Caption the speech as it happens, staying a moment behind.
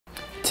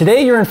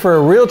Today you're in for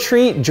a real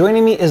treat.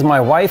 Joining me is my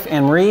wife,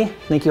 AnnMarie.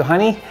 Thank you,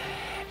 honey.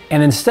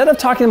 And instead of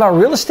talking about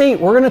real estate,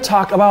 we're gonna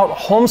talk about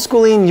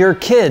homeschooling your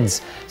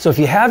kids. So if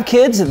you have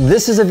kids,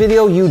 this is a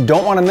video you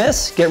don't wanna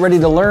miss. Get ready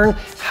to learn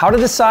how to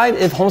decide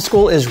if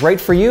homeschool is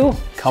right for you,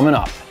 coming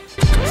up.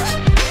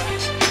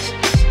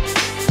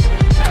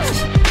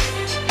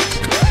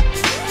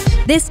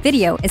 This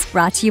video is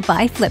brought to you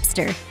by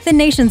Flipster, the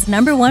nation's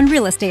 #1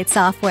 real estate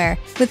software,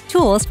 with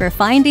tools for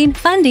finding,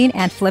 funding,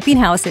 and flipping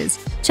houses.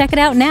 Check it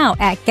out now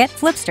at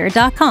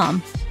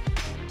getflipster.com.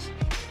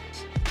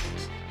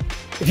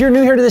 If you're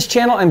new here to this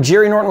channel, I'm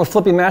Jerry Norton with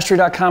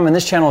FlippingMastery.com, and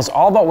this channel is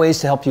all about ways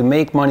to help you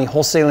make money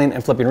wholesaling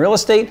and flipping real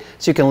estate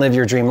so you can live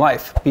your dream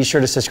life. Be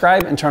sure to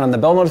subscribe and turn on the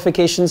bell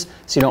notifications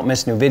so you don't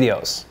miss new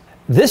videos.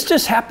 This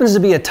just happens to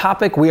be a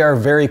topic we are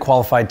very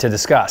qualified to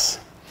discuss.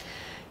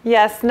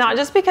 Yes, not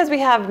just because we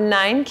have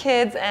 9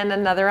 kids and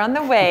another on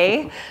the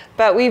way,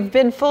 but we've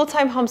been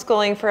full-time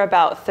homeschooling for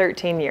about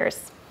 13 years.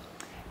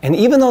 And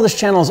even though this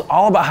channel is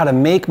all about how to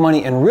make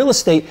money in real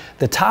estate,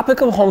 the topic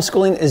of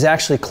homeschooling is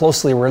actually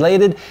closely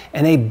related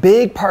and a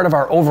big part of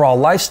our overall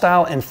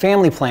lifestyle and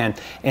family plan.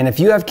 And if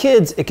you have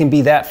kids, it can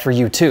be that for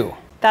you too.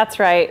 That's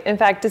right. In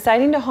fact,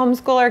 deciding to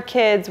homeschool our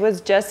kids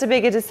was just as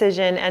big a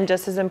decision and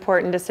just as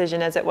important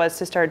decision as it was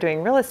to start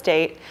doing real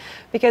estate,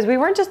 because we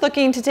weren't just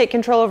looking to take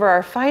control over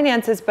our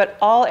finances, but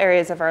all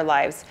areas of our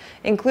lives,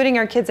 including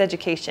our kids'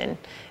 education.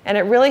 And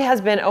it really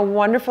has been a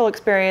wonderful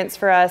experience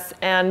for us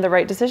and the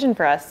right decision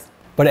for us.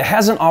 But it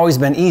hasn't always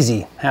been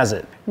easy, has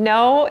it?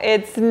 No,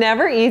 it's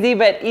never easy,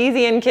 but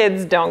easy and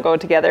kids don't go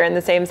together in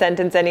the same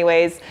sentence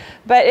anyways.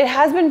 But it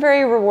has been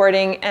very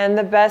rewarding and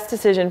the best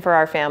decision for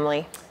our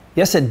family.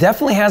 Yes, it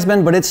definitely has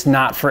been, but it's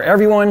not for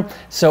everyone.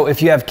 So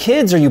if you have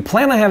kids or you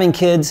plan on having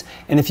kids,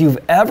 and if you've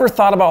ever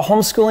thought about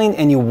homeschooling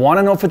and you want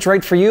to know if it's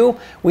right for you,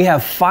 we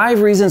have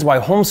 5 reasons why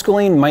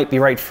homeschooling might be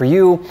right for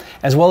you,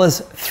 as well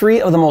as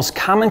 3 of the most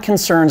common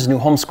concerns new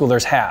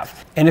homeschoolers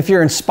have. And if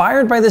you're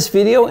inspired by this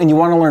video and you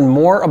want to learn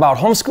more about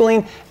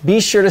homeschooling, be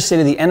sure to stay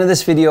to the end of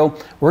this video.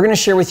 We're going to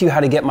share with you how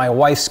to get my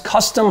wife's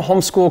custom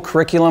homeschool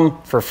curriculum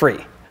for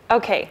free.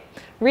 Okay.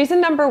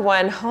 Reason number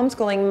 1,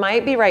 homeschooling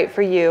might be right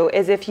for you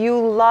is if you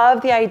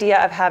love the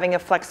idea of having a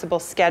flexible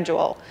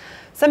schedule.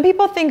 Some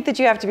people think that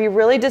you have to be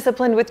really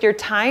disciplined with your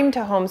time to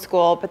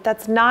homeschool, but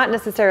that's not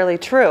necessarily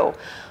true.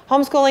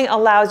 Homeschooling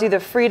allows you the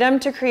freedom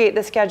to create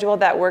the schedule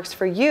that works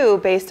for you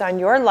based on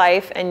your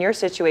life and your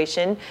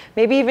situation,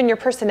 maybe even your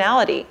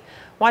personality.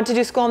 Want to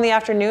do school in the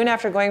afternoon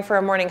after going for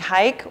a morning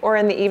hike or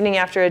in the evening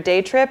after a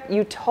day trip?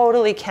 You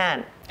totally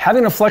can.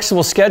 Having a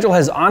flexible schedule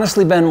has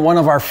honestly been one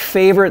of our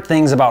favorite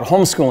things about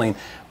homeschooling.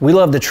 We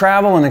love to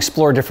travel and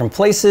explore different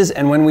places,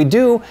 and when we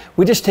do,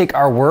 we just take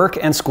our work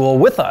and school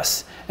with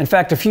us. In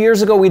fact, a few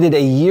years ago, we did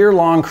a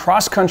year-long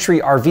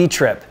cross-country RV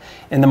trip.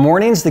 In the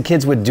mornings, the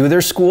kids would do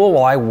their school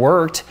while I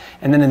worked,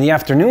 and then in the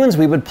afternoons,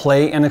 we would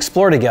play and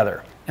explore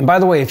together. And by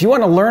the way, if you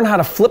want to learn how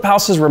to flip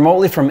houses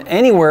remotely from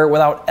anywhere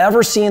without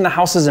ever seeing the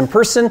houses in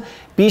person,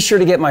 be sure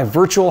to get my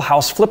virtual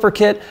house flipper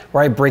kit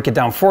where I break it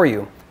down for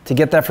you. To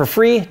get that for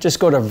free, just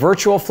go to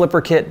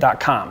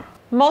virtualflipperkit.com.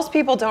 Most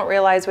people don't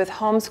realize with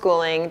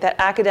homeschooling that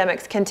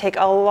academics can take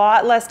a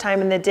lot less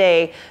time in the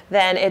day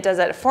than it does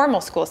at a formal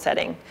school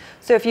setting.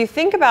 So if you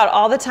think about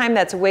all the time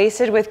that's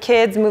wasted with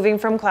kids moving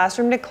from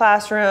classroom to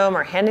classroom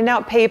or handing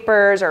out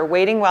papers or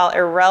waiting while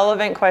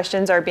irrelevant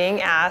questions are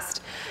being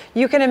asked,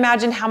 you can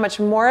imagine how much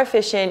more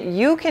efficient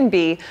you can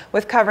be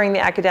with covering the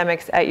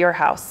academics at your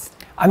house.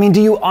 I mean,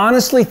 do you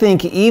honestly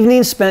think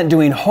evenings spent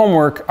doing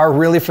homework are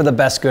really for the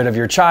best good of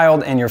your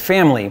child and your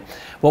family?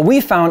 What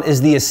we found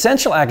is the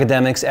essential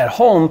academics at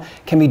home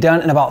can be done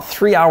in about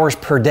 3 hours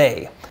per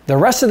day. The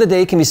rest of the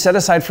day can be set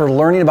aside for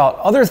learning about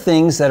other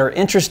things that are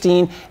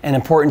interesting and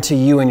important to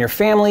you and your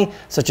family,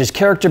 such as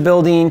character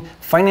building,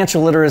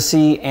 financial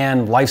literacy,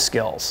 and life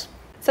skills.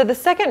 So the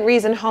second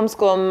reason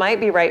homeschool might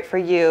be right for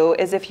you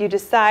is if you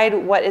decide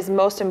what is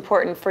most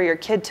important for your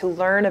kid to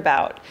learn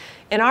about.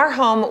 In our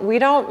home, we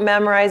don't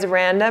memorize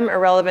random,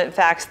 irrelevant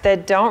facts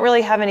that don't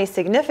really have any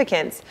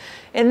significance.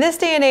 In this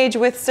day and age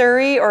with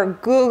Siri or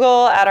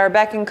Google at our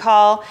beck and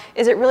call,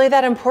 is it really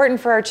that important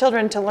for our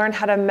children to learn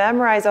how to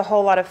memorize a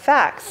whole lot of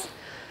facts?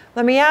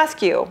 Let me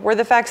ask you, were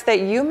the facts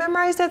that you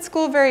memorized at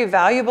school very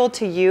valuable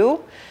to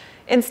you?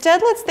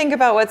 Instead, let's think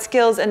about what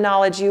skills and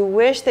knowledge you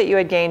wish that you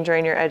had gained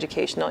during your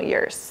educational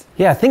years.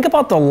 Yeah, think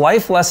about the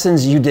life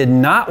lessons you did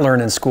not learn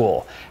in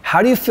school.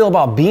 How do you feel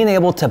about being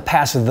able to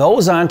pass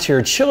those on to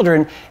your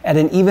children at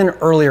an even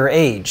earlier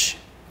age?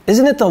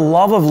 Isn't it the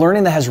love of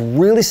learning that has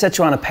really set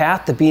you on a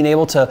path to being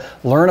able to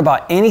learn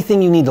about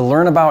anything you need to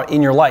learn about in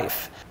your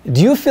life?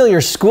 Do you feel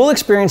your school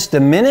experience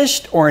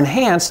diminished or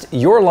enhanced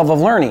your love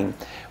of learning?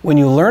 When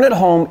you learn at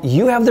home,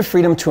 you have the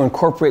freedom to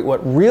incorporate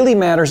what really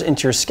matters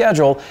into your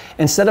schedule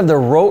instead of the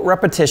rote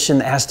repetition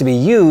that has to be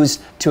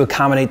used to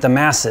accommodate the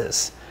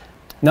masses.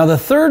 Now, the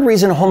third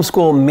reason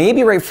homeschool may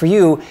be right for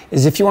you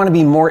is if you want to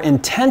be more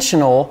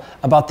intentional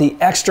about the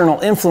external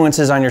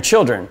influences on your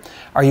children.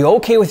 Are you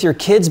okay with your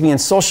kids being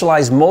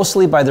socialized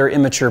mostly by their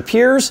immature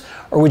peers,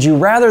 or would you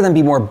rather them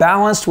be more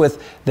balanced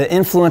with the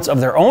influence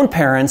of their own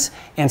parents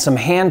and some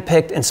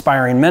hand-picked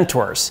inspiring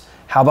mentors?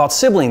 How about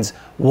siblings?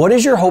 What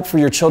is your hope for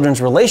your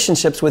children's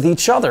relationships with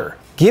each other?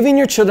 Giving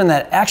your children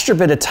that extra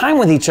bit of time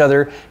with each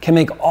other can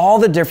make all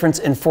the difference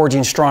in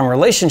forging strong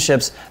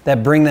relationships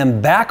that bring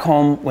them back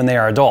home when they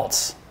are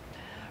adults.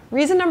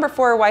 Reason number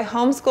 4 why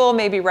homeschool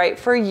may be right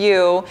for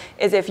you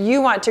is if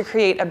you want to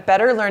create a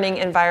better learning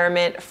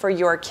environment for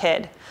your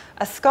kid.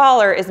 A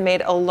scholar is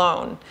made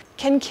alone.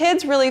 Can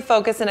kids really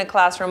focus in a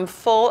classroom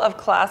full of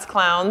class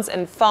clowns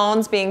and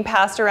phones being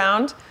passed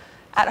around?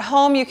 At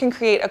home, you can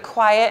create a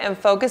quiet and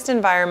focused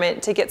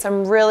environment to get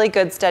some really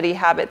good study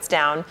habits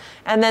down,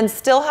 and then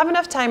still have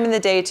enough time in the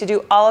day to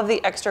do all of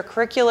the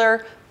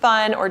extracurricular,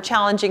 fun, or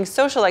challenging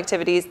social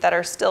activities that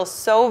are still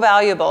so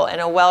valuable in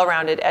a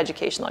well-rounded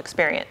educational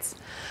experience.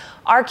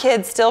 Our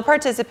kids still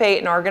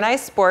participate in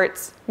organized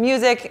sports,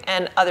 music,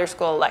 and other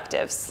school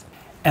electives.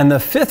 And the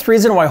fifth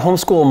reason why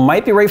homeschool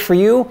might be right for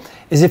you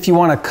is if you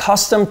want to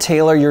custom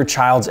tailor your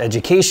child's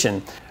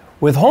education.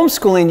 With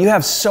homeschooling, you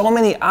have so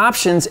many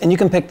options and you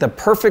can pick the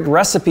perfect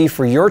recipe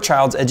for your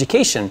child's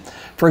education.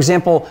 For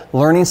example,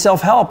 learning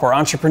self-help or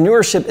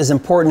entrepreneurship is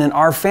important in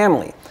our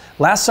family.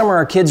 Last summer,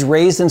 our kids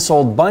raised and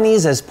sold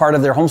bunnies as part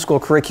of their homeschool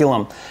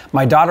curriculum.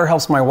 My daughter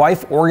helps my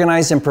wife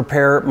organize and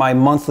prepare my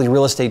monthly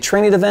real estate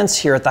training events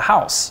here at the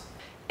house.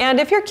 And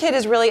if your kid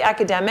is really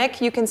academic,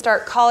 you can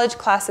start college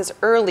classes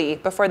early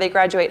before they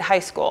graduate high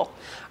school.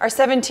 Our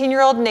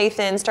 17-year-old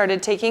Nathan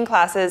started taking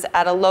classes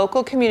at a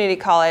local community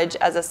college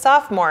as a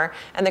sophomore,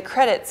 and the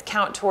credits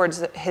count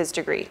towards his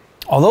degree.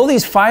 Although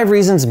these 5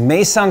 reasons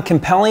may sound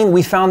compelling,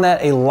 we found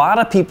that a lot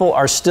of people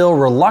are still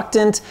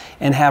reluctant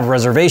and have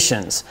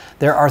reservations.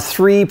 There are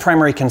 3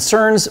 primary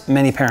concerns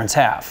many parents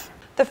have.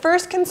 The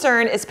first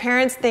concern is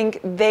parents think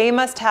they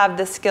must have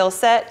the skill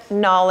set,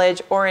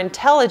 knowledge, or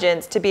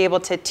intelligence to be able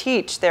to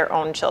teach their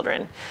own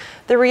children.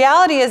 The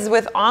reality is,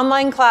 with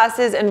online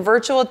classes and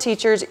virtual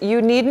teachers,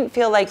 you needn't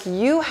feel like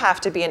you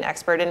have to be an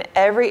expert in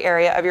every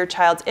area of your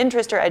child's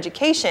interest or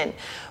education.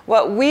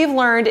 What we've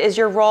learned is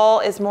your role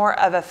is more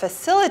of a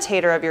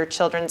facilitator of your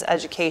children's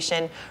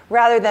education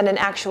rather than an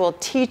actual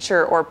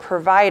teacher or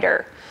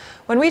provider.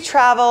 When we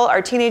travel,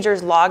 our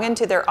teenagers log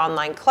into their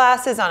online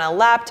classes on a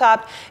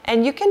laptop,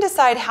 and you can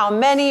decide how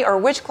many or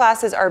which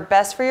classes are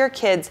best for your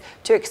kids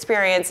to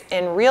experience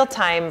in real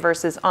time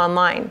versus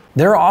online.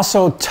 There are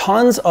also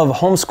tons of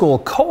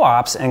homeschool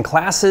co-ops and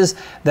classes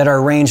that are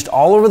arranged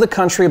all over the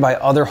country by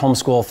other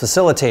homeschool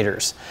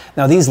facilitators.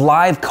 Now, these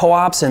live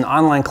co-ops and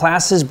online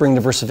classes bring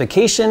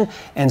diversification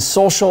and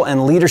social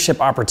and leadership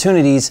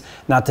opportunities,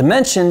 not to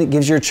mention it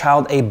gives your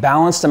child a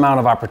balanced amount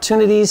of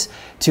opportunities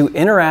to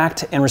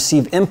interact and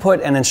receive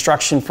input and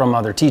instruction from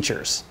other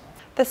teachers.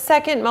 The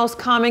second most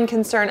common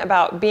concern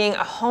about being a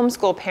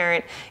homeschool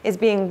parent is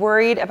being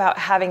worried about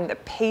having the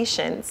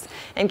patience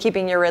and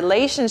keeping your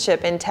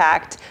relationship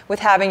intact with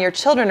having your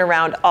children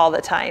around all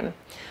the time.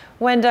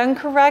 When done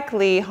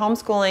correctly,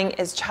 homeschooling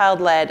is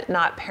child-led,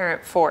 not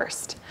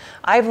parent-forced.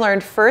 I've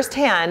learned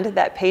firsthand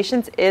that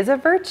patience is a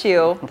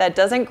virtue that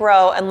doesn't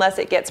grow unless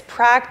it gets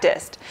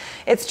practiced.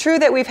 It's true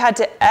that we've had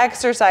to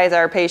exercise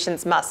our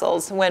patience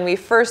muscles when we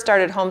first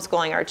started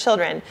homeschooling our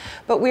children,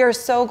 but we are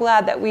so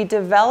glad that we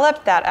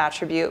developed that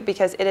attribute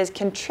because it has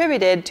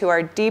contributed to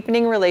our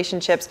deepening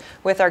relationships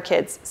with our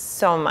kids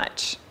so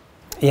much.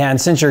 Yeah,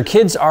 and since your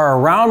kids are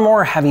around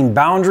more, having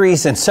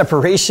boundaries and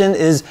separation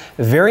is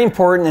very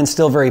important and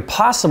still very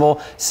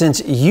possible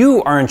since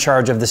you are in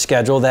charge of the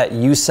schedule that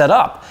you set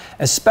up,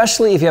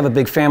 especially if you have a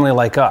big family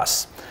like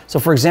us.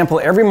 So for example,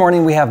 every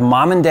morning we have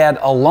mom and dad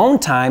alone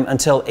time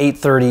until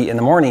 8:30 in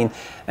the morning,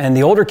 and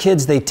the older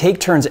kids, they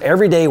take turns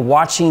every day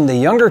watching the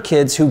younger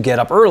kids who get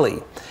up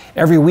early.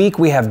 Every week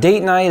we have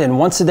date night, and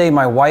once a day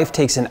my wife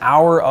takes an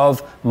hour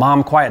of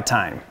mom quiet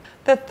time.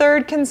 The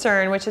third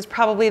concern, which is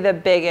probably the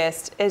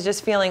biggest, is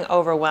just feeling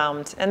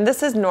overwhelmed. And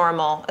this is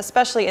normal,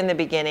 especially in the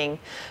beginning.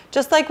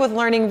 Just like with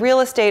learning real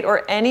estate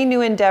or any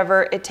new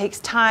endeavor, it takes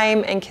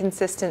time and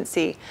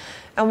consistency.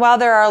 And while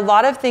there are a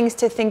lot of things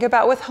to think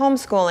about with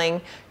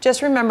homeschooling,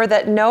 just remember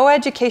that no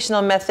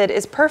educational method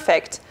is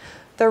perfect.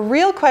 The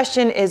real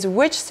question is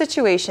which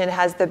situation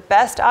has the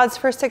best odds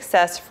for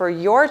success for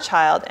your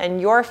child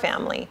and your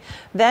family.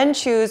 Then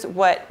choose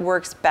what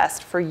works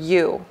best for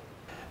you.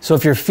 So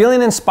if you're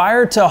feeling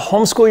inspired to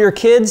homeschool your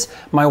kids,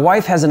 my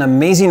wife has an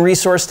amazing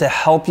resource to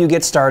help you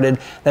get started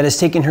that has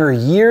taken her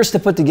years to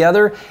put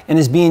together and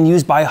is being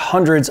used by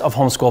hundreds of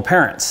homeschool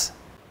parents.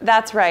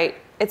 That's right.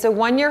 It's a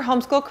 1-year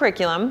homeschool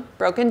curriculum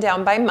broken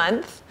down by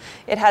month.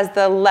 It has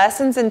the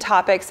lessons and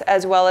topics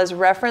as well as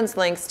reference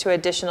links to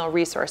additional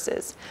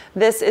resources.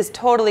 This is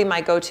totally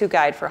my go-to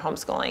guide for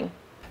homeschooling.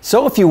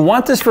 So if you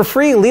want this for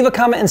free, leave a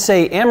comment and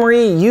say,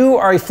 AnnMarie, you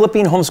are a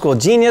flipping homeschool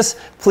genius.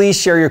 Please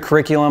share your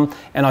curriculum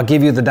and I'll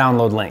give you the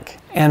download link.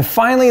 And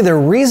finally, the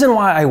reason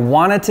why I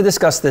wanted to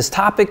discuss this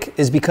topic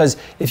is because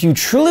if you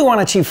truly want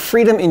to achieve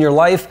freedom in your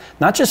life,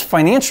 not just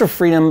financial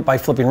freedom by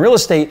flipping real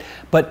estate,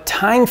 but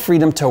time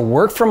freedom to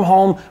work from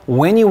home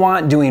when you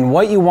want, doing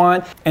what you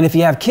want, and if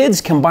you have kids,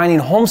 combining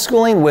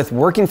homeschooling with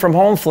working from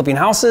home, flipping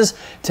houses,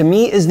 to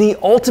me is the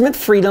ultimate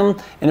freedom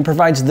and it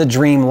provides the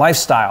dream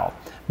lifestyle.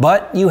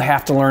 But you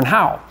have to learn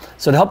how.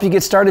 So to help you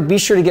get started, be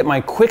sure to get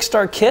my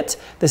Quickstart Kit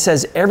that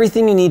says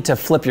everything you need to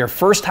flip your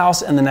first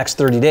house in the next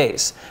 30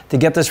 days. To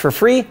get this for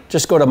free,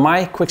 just go to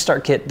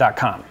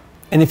myquickstartkit.com.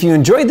 And if you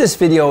enjoyed this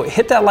video,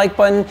 hit that like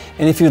button.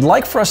 And if you'd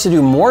like for us to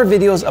do more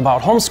videos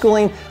about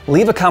homeschooling,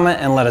 leave a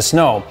comment and let us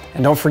know.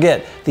 And don't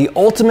forget, the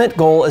ultimate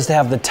goal is to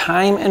have the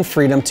time and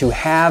freedom to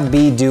have,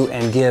 be, do,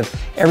 and give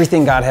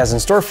everything God has in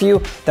store for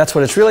you. That's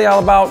what it's really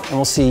all about. And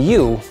we'll see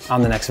you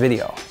on the next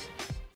video.